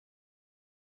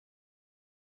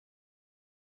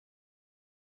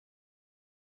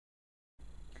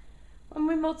When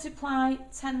we multiply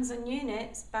tens and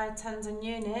units by tens and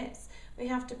units, we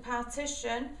have to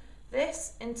partition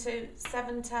this into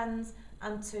 7 tens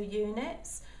and 2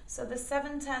 units. So the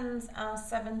 7 tens are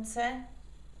 70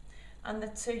 and the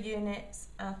 2 units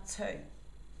are 2.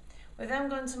 We're then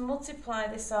going to multiply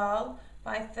this all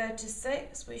by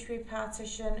 36, which we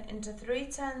partition into 3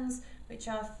 tens, which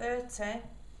are 30,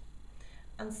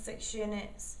 and 6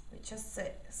 units, which are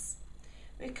 6.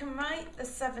 We can write the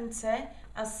 70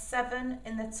 as 7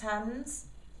 in the tens,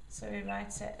 so we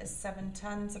write it as 7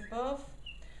 tens above,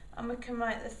 and we can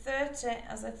write the 30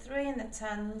 as a 3 in the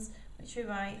tens, which we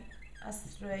write as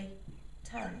 3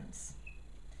 tens.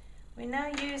 We now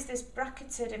use this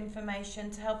bracketed information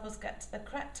to help us get to the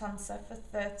correct answer for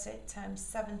 30 times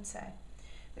 70.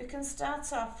 We can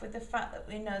start off with the fact that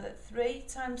we know that 3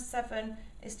 times 7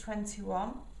 is 21,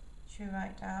 which we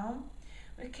write down.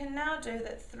 We can now do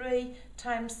that 3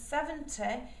 times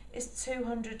 70 is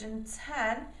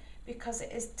 210 because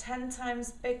it is 10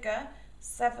 times bigger.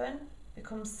 7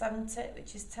 becomes 70,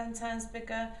 which is 10 times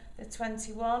bigger. The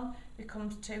 21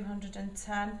 becomes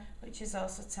 210, which is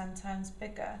also 10 times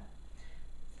bigger.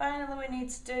 Finally, we need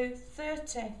to do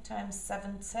 30 times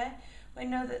 70. We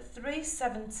know that 3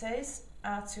 70s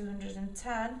are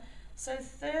 210, so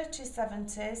 30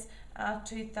 70s are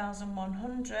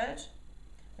 2100,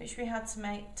 which we had to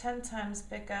make 10 times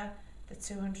bigger. The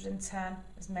 210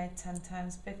 was made 10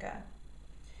 times bigger.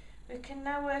 We can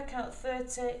now work out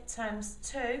 30 times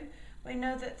 2. We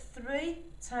know that 3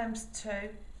 times 2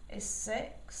 is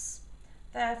 6.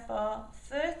 Therefore,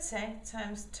 30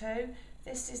 times 2,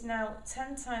 this is now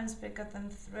 10 times bigger than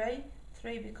 3.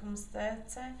 3 becomes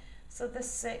 30, so the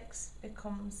 6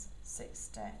 becomes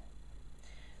 60.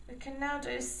 We can now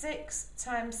do 6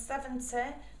 times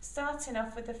 70, starting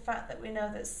off with the fact that we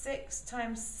know that 6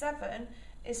 times 7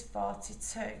 is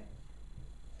 42.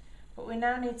 But we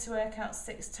now need to work out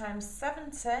 6 times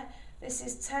 70. This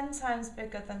is 10 times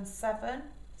bigger than 7.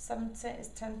 70 is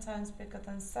 10 times bigger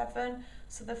than 7.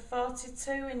 So the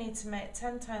 42 we need to make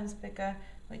 10 times bigger,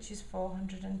 which is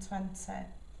 420.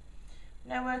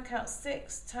 Now work out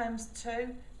 6 times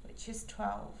 2, which is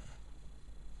 12.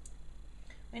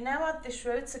 We now add this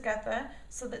row together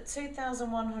so that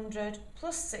 2100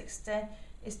 plus 60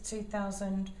 is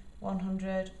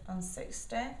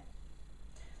 2160.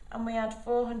 And we add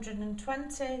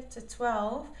 420 to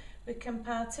 12. We can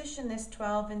partition this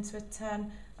 12 into a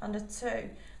 10 and a 2.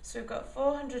 So we've got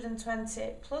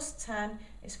 420 plus 10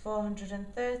 is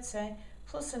 430,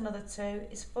 plus another 2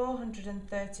 is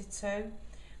 432.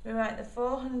 We write the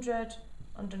 400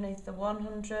 underneath the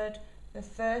 100, the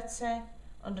 30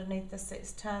 underneath the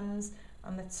 6 tens,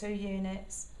 and the 2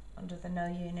 units under the no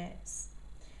units.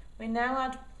 We now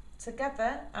add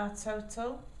together our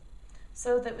total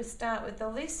so that we start with the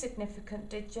least significant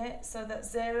digit, so that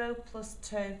 0 plus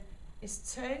 2 is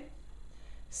 2.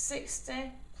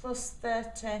 60 plus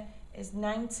 30 is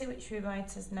 90, which we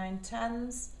write as 9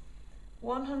 tens.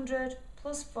 100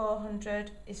 plus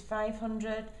 400 is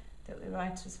 500, that we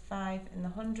write as 5 in the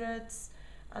hundreds.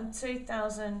 And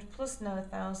 2000 plus no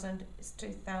 1000 is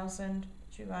 2000,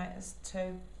 which we write as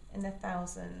 2 in the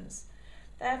thousands.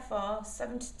 Therefore,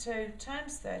 72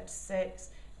 times 36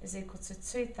 is equal to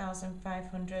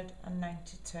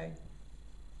 2592.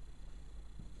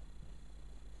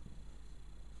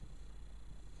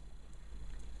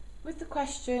 With the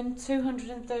question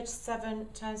 237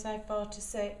 times by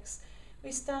 46,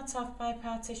 we start off by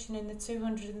partitioning the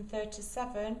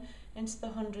 237 into the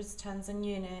hundreds, tens and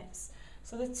units.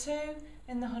 So the 2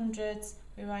 in the hundreds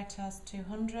we write as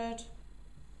 200,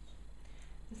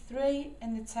 the 3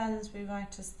 in the tens we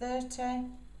write as 30,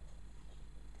 and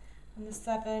the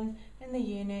 7 in the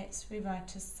units we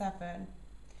write as 7.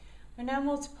 We're now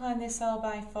multiplying this all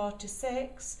by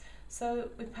 46,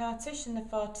 so we partition the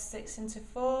 46 into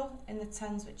 4 in the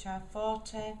tens, which are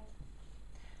 40,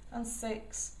 and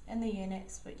 6 in the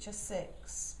units, which are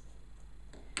 6.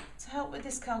 To help with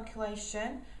this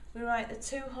calculation, we write the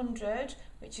 200,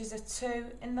 which is a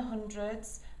 2 in the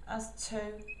hundreds, as 2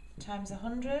 times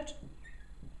 100.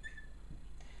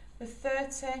 The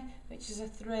 30, which is a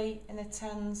 3 in the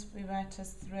tens, we write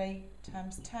as 3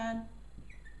 times 10.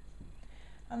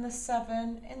 And the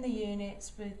 7 in the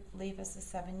units, we leave as the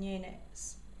 7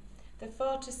 units. The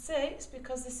 46,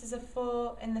 because this is a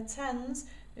 4 in the tens,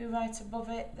 we write above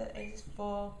it that it is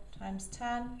 4 times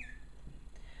 10.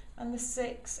 And the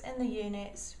 6 in the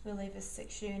units, we leave as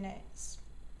 6 units.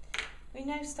 We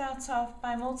now start off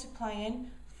by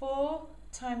multiplying 4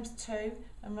 times 2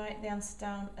 and write the answer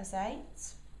down as 8.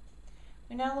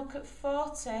 We now look at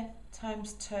 40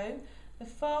 times 2 The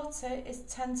 40 is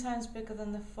 10 times bigger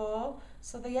than the 4,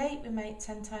 so the 8 we make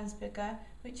 10 times bigger,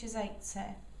 which is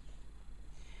 80.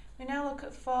 We now look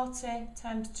at 40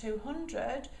 times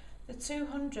 200. The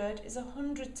 200 is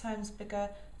 100 times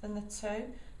bigger than the 2,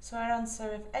 so our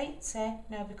answer of 80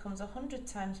 now becomes 100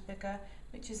 times bigger,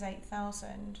 which is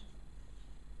 8,000.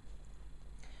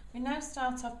 We now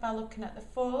start off by looking at the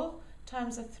 4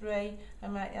 times the 3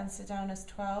 and write the answer down as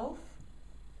 12.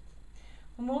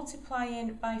 We're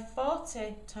multiplying by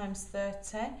 40 times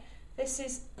 30. This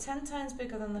is 10 times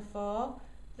bigger than the 4.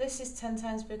 This is 10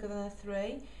 times bigger than the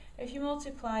 3. If you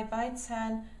multiply by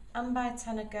 10 and by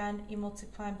 10 again, you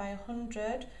multiply by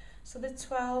 100. So the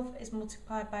 12 is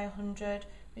multiplied by 100,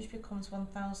 which becomes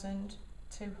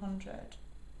 1,200.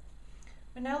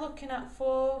 We're now looking at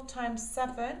 4 times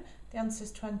 7. The answer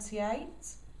is 28.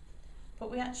 But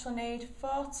we actually need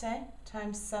 40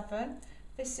 times 7.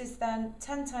 This is then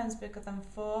 10 times bigger than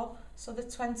 4, so the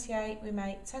 28 we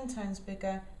make 10 times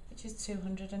bigger, which is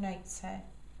 280.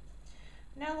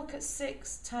 Now look at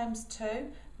 6 times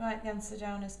 2, write the answer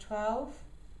down as 12.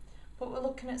 But we're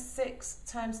looking at 6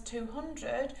 times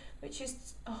 200, which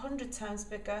is 100 times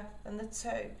bigger than the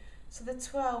 2. So the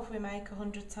 12 we make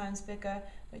 100 times bigger,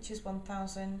 which is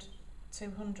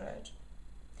 1,200.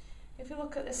 If we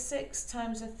look at the 6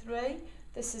 times the 3,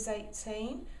 this is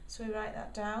 18, so we write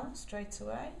that down straight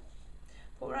away.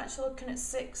 But we're actually looking at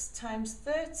 6 times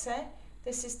 30.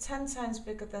 This is 10 times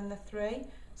bigger than the 3,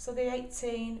 so the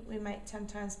 18 we make 10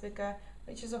 times bigger,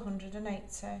 which is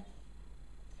 180.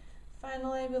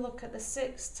 Finally, we look at the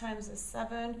 6 times the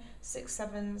 7. 6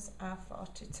 sevens are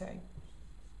 42.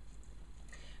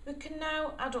 We can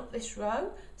now add up this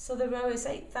row. So the row is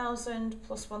 8,000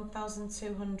 plus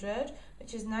 1,200,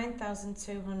 which is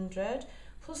 9,200,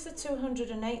 plus the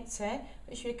 280,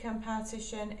 which we can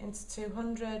partition into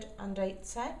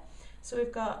 280. So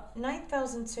we've got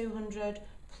 9,200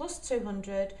 plus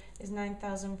 200 is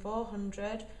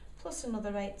 9,400, plus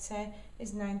another 80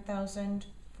 is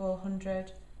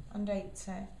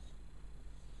 9,480.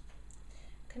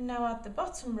 Can now add the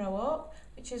bottom row up,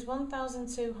 which is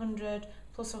 1,200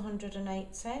 plus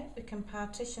 180. We can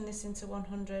partition this into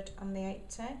 100 and the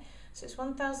 80. So it's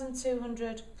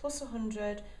 1,200 plus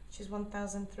 100, which is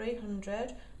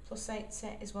 1,300, plus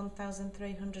 80 is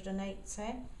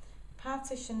 1,380.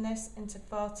 Partition this into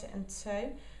 40 and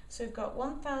 2. So we've got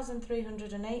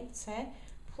 1,380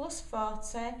 plus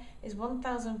 40 is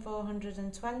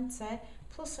 1,420,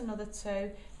 plus another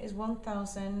 2 is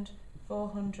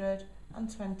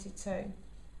 1,422.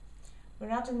 We're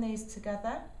adding these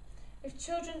together. If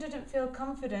children didn't feel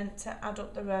confident to add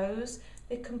up the rows,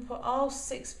 they can put all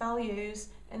 6 values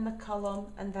in the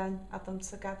column and then add them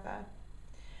together.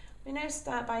 We now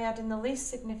start by adding the least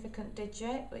significant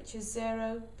digit, which is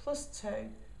 0 plus 2,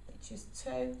 which is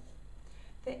 2.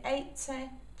 The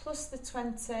 80 plus the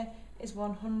 20 is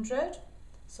 100,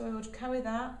 so we would carry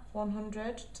that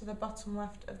 100 to the bottom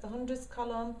left of the hundreds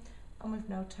column, and with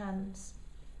no tens.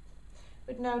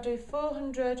 We'd now do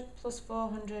 400 plus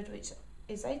 400, which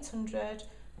is 800,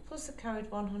 plus the carried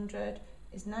 100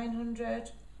 is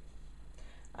 900,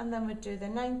 and then we'd do the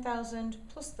 9,000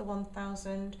 plus the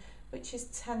 1,000, which is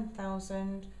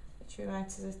 10,000, which we write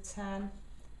as a 10,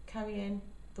 carrying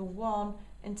the 1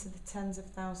 into the tens of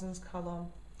thousands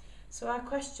column. So our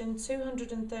question,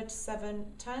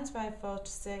 237 times by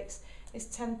 46, is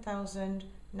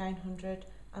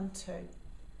 10,902.